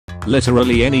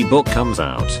Literally any book comes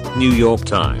out. New York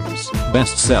Times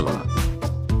bestseller.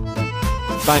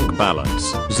 Bank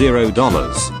balance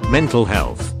 $0. Mental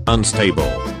health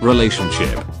unstable.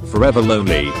 Relationship forever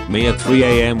lonely. Me at 3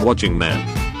 a.m. watching men.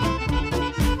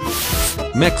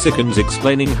 Mexicans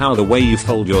explaining how the way you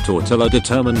fold your tortilla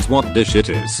determines what dish it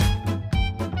is.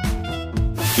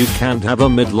 You can't have a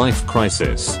midlife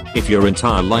crisis if your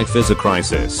entire life is a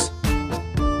crisis.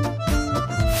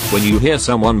 When you hear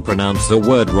someone pronounce the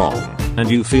word wrong and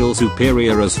you feel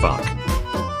superior as fuck.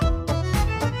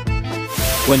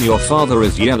 When your father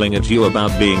is yelling at you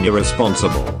about being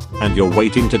irresponsible and you're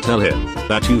waiting to tell him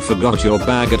that you forgot your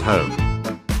bag at home.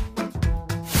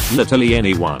 Literally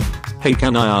anyone. Hey,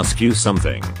 can I ask you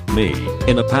something? Me,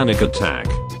 in a panic attack.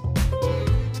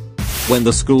 When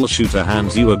the school shooter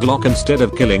hands you a Glock instead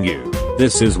of killing you.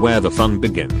 This is where the fun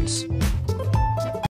begins.